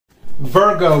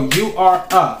Virgo, you are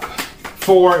up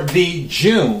for the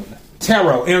June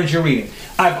tarot energy reading.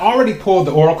 I've already pulled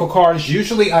the oracle cards.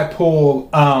 Usually I pull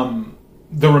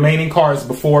the remaining cards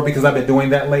before because I've been doing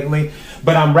that lately.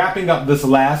 But I'm wrapping up this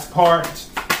last part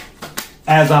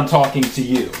as I'm talking to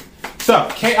you. So,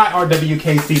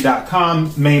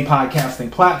 KIRWKC.com, main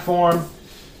podcasting platform.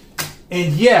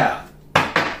 And yeah,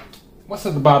 what's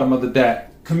at the bottom of the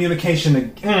deck? Communication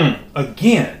again.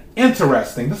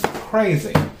 Interesting. This is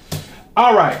crazy.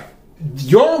 All right.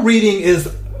 Your reading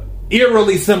is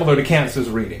eerily similar to Cancer's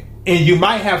reading. And you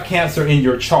might have Cancer in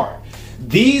your chart.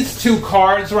 These two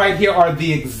cards right here are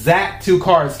the exact two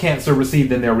cards Cancer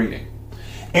received in their reading.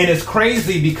 And it's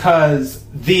crazy because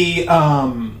the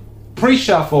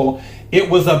pre-shuffle, it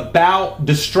was about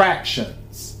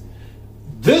distractions.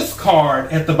 This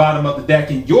card at the bottom of the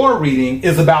deck in your reading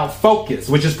is about focus,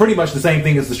 which is pretty much the same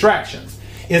thing as distractions.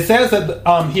 It says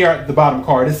that here at the bottom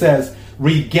card, it says,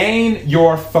 regain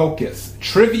your focus.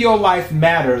 Trivial life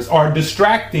matters are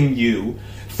distracting you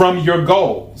from your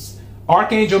goals.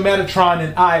 Archangel Metatron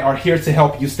and I are here to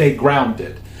help you stay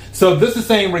grounded. So this is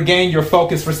saying regain your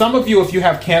focus. For some of you, if you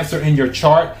have Cancer in your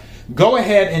chart, go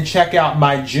ahead and check out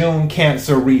my June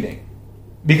Cancer reading.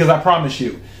 Because I promise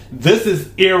you, this is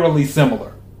eerily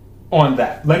similar on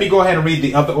that. Let me go ahead and read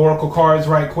the other oracle cards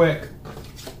right quick.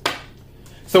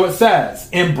 So it says,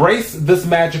 embrace this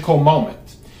magical moment.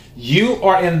 You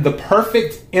are in the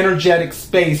perfect energetic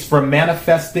space for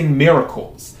manifesting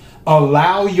miracles.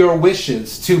 Allow your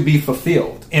wishes to be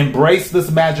fulfilled. Embrace this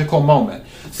magical moment.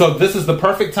 So this is the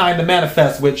perfect time to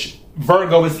manifest, which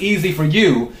Virgo is easy for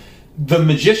you. The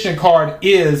Magician card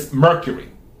is Mercury.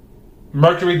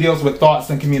 Mercury deals with thoughts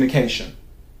and communication.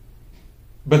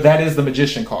 But that is the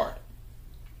Magician card.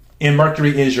 And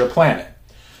Mercury is your planet.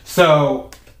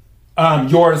 So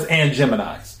yours and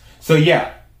Gemini's. So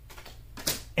yeah.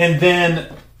 And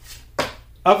then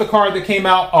other card that came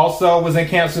out also was in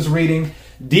Cancer's reading.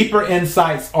 Deeper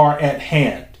insights are at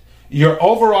hand. Your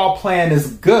overall plan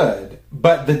is good,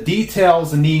 but the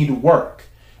details need work.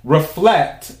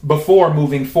 Reflect before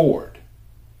moving forward.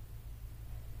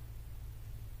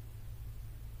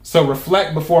 So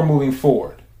reflect before moving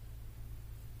forward.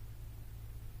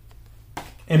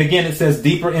 And again, it says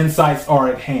deeper insights are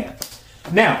at hand.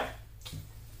 Now,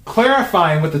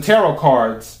 clarifying with the tarot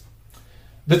cards,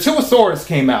 the Two of Swords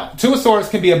came out. Two of Swords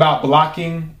can be about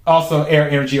blocking, also air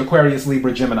energy, Aquarius,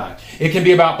 Libra, Gemini. It can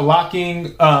be about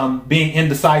blocking, being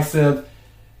indecisive.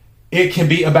 It can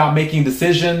be about making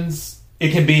decisions.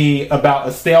 It can be about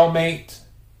a stalemate.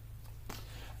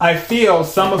 I feel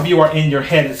some of you are in your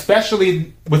head,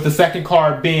 especially with the second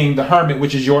card being the Hermit,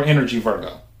 which is your energy,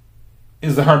 Virgo,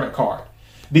 is the Hermit card.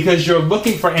 Because you're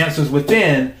looking for answers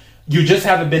within, you just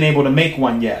haven't been able to make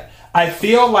one yet. I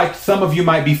feel like some of you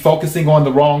might be focusing on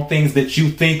the wrong things that you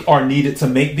think are needed to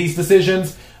make these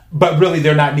decisions, but really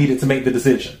they're not needed to make the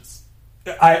decisions.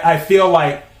 I feel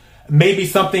like maybe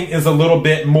something is a little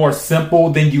bit more simple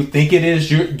than you think it is.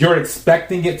 You're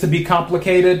expecting it to be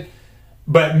complicated,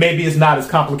 but maybe it's not as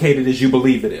complicated as you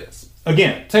believe it is.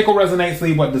 Again, take what resonates,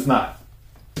 leave what does not.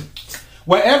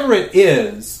 Whatever it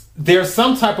is, there's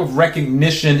some type of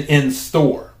recognition in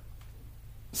store.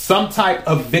 Some type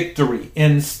of victory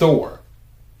in store.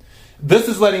 This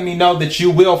is letting me know that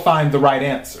you will find the right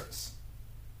answers.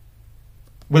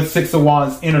 With Six of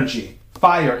Wands energy,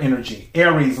 fire energy,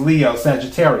 Aries, Leo,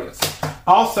 Sagittarius.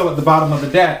 Also at the bottom of the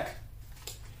deck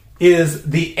is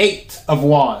the Eight of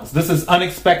Wands. This is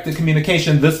unexpected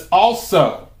communication. This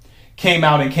also came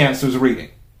out in Cancer's reading,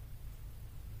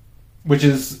 which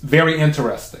is very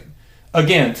interesting.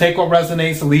 Again, take what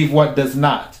resonates, leave what does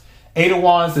not. Eight of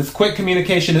Wands is quick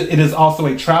communication. It is also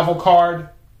a travel card,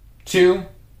 too.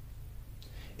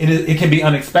 It can be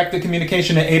unexpected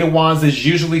communication. And Eight of Wands is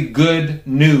usually good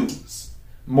news,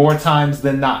 more times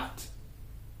than not.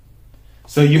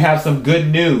 So you have some good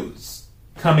news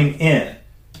coming in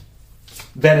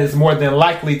that is more than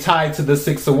likely tied to the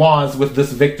Six of Wands with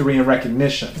this victory and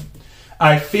recognition.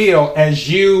 I feel as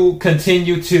you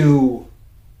continue to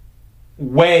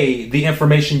weigh the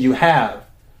information you have,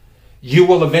 you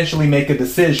will eventually make a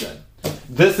decision.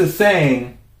 This is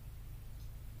saying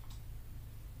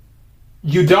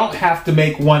you don't have to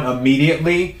make one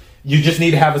immediately. You just need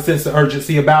to have a sense of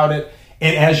urgency about it.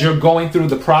 And as you're going through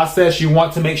the process, you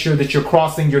want to make sure that you're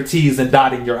crossing your T's and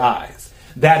dotting your I's.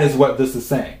 That is what this is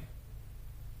saying.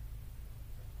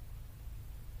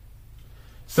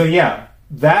 So yeah,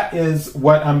 that is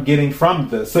what I'm getting from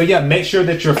this. So yeah, make sure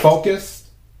that you're focused.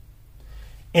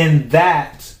 And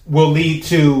that will lead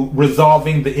to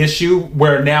resolving the issue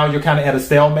where now you're kind of at a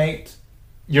stalemate.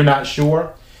 You're not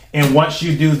sure. And once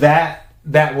you do that,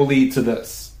 that will lead to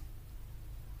this.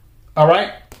 All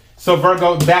right? So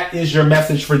Virgo, that is your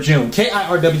message for June.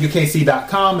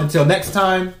 KIRWKC.com. Until next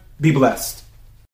time, be blessed.